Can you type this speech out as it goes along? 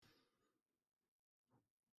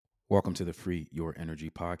Welcome to the Free Your Energy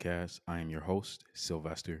podcast. I am your host,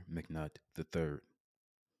 Sylvester McNutt III.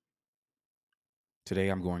 Today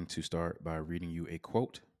I'm going to start by reading you a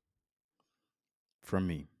quote from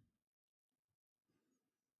me.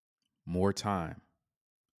 More time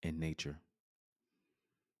in nature,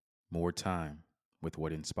 more time with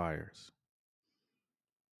what inspires,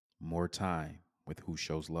 more time with who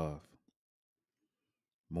shows love,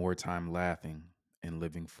 more time laughing and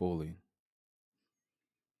living fully,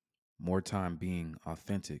 more time being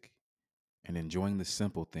authentic and enjoying the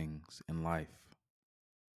simple things in life.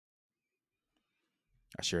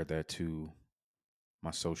 I shared that to my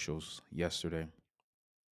socials yesterday.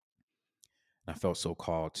 I felt so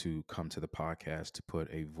called to come to the podcast to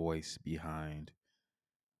put a voice behind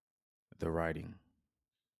the writing.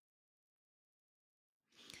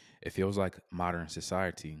 It feels like modern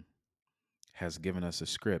society has given us a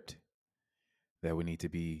script that we need to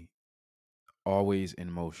be always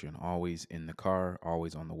in motion, always in the car,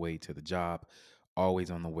 always on the way to the job,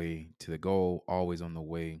 always on the way to the goal, always on the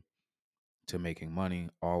way to making money,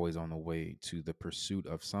 always on the way to the pursuit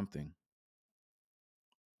of something.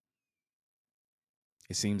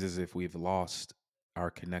 It seems as if we've lost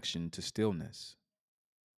our connection to stillness,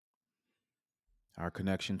 our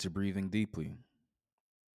connection to breathing deeply,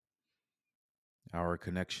 our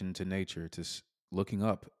connection to nature, to looking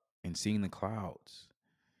up and seeing the clouds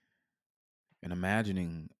and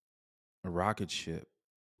imagining a rocket ship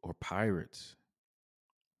or pirates.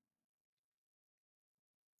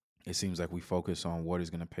 It seems like we focus on what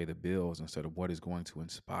is going to pay the bills instead of what is going to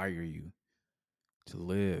inspire you to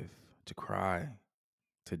live, to cry,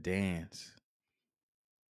 to dance,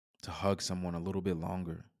 to hug someone a little bit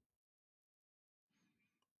longer.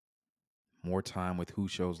 More time with who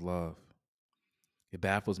shows love. It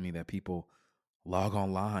baffles me that people log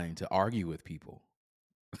online to argue with people.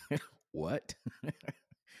 What?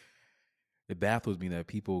 It baffles me that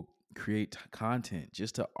people create content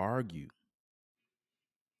just to argue,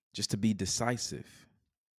 just to be decisive.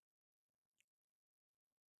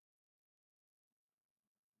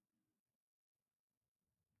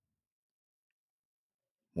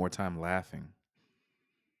 More time laughing.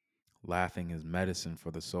 Laughing is medicine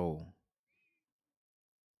for the soul.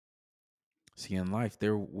 See, in life,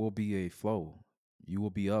 there will be a flow. You will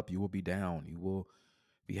be up, you will be down, you will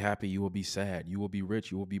be happy, you will be sad, you will be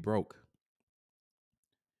rich, you will be broke.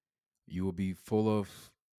 You will be full of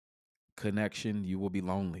connection, you will be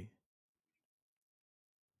lonely.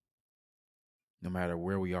 No matter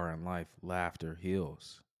where we are in life, laughter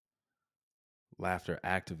heals. Laughter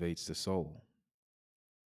activates the soul.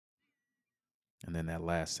 And then that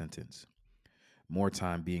last sentence, more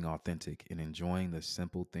time being authentic and enjoying the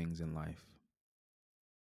simple things in life.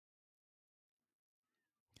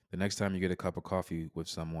 The next time you get a cup of coffee with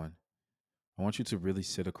someone, I want you to really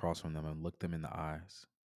sit across from them and look them in the eyes.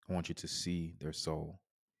 I want you to see their soul.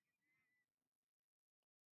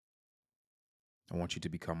 I want you to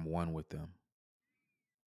become one with them,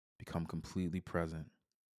 become completely present.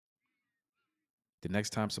 The next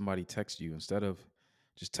time somebody texts you, instead of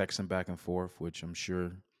just texting back and forth, which I'm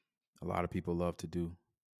sure a lot of people love to do,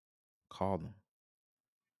 call them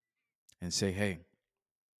and say, hey,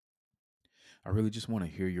 I really just want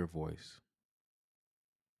to hear your voice.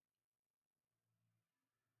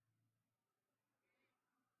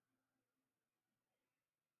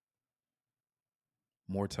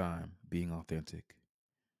 More time being authentic,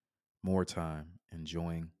 more time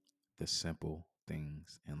enjoying the simple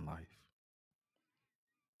things in life.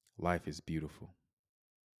 Life is beautiful.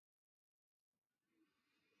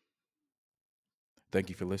 Thank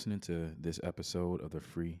you for listening to this episode of the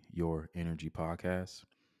Free Your Energy podcast.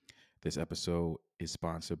 This episode is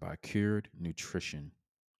sponsored by Cured Nutrition.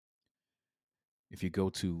 If you go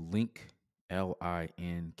to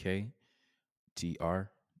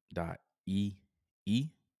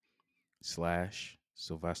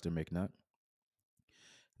linktr.ee/Sylvester McNutt,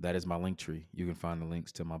 that is my link tree. You can find the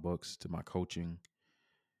links to my books, to my coaching,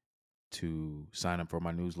 to sign up for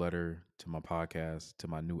my newsletter, to my podcast, to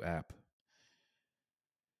my new app,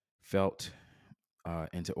 Felt,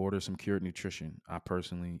 and to order some Cured Nutrition. I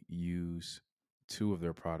personally use two of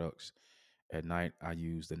their products. At night, I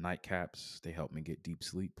use the nightcaps. They help me get deep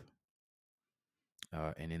sleep.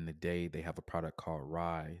 And in the day, they have a product called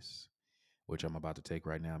Rise, which I'm about to take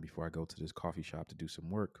right now before I go to this coffee shop to do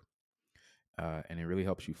some work. And it really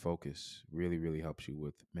helps you focus, really, really helps you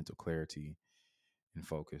with mental clarity and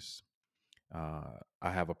focus. I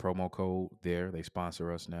have a promo code there. They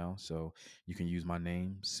sponsor us now. So you can use my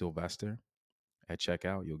name, Sylvester, at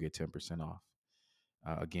checkout. You'll get 10% off.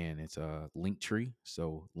 Again, it's a link tree.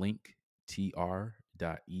 So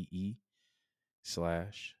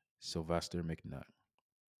linktr.ee/Sylvester Sylvester McNutt.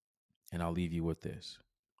 And I'll leave you with this.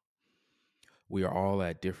 We are all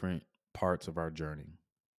at different parts of our journey.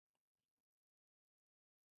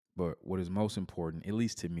 But what is most important, at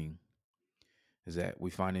least to me, is that we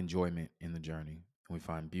find enjoyment in the journey, and we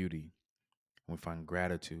find beauty, and we find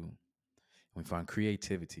gratitude, and we find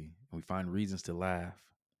creativity, and we find reasons to laugh.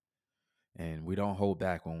 And we don't hold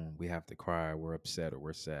back when we have to cry, we're upset, or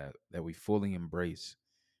we're sad, that we fully embrace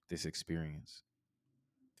this experience,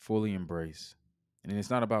 fully embrace. And it's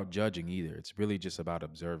not about judging either. It's really just about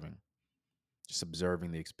observing, just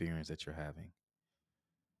observing the experience that you're having.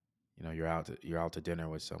 You know, you're out to dinner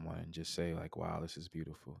with someone and just say like, "Wow, this is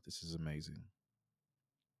beautiful. This is amazing."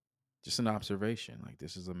 Just an observation, like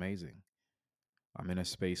this is amazing. I'm in a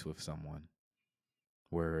space with someone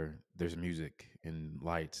where there's music and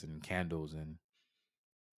lights and candles, and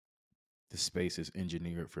the space is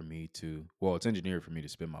engineered for me to, well, it's engineered for me to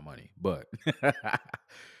spend my money, but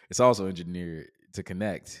it's also engineered to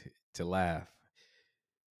connect, to laugh.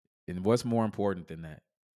 And what's more important than that?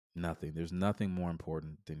 Nothing. There's nothing more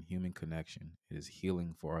important than human connection. It is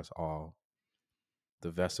healing for us all.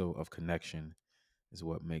 The vessel of connection is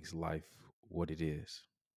what makes life what it is.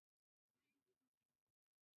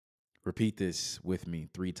 Repeat this with me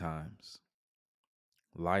 3 times.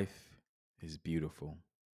 Life is beautiful.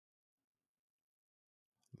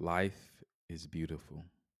 Life is beautiful.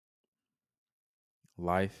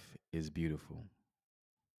 Life is beautiful.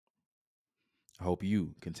 I hope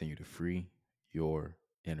you continue to free your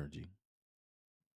energy.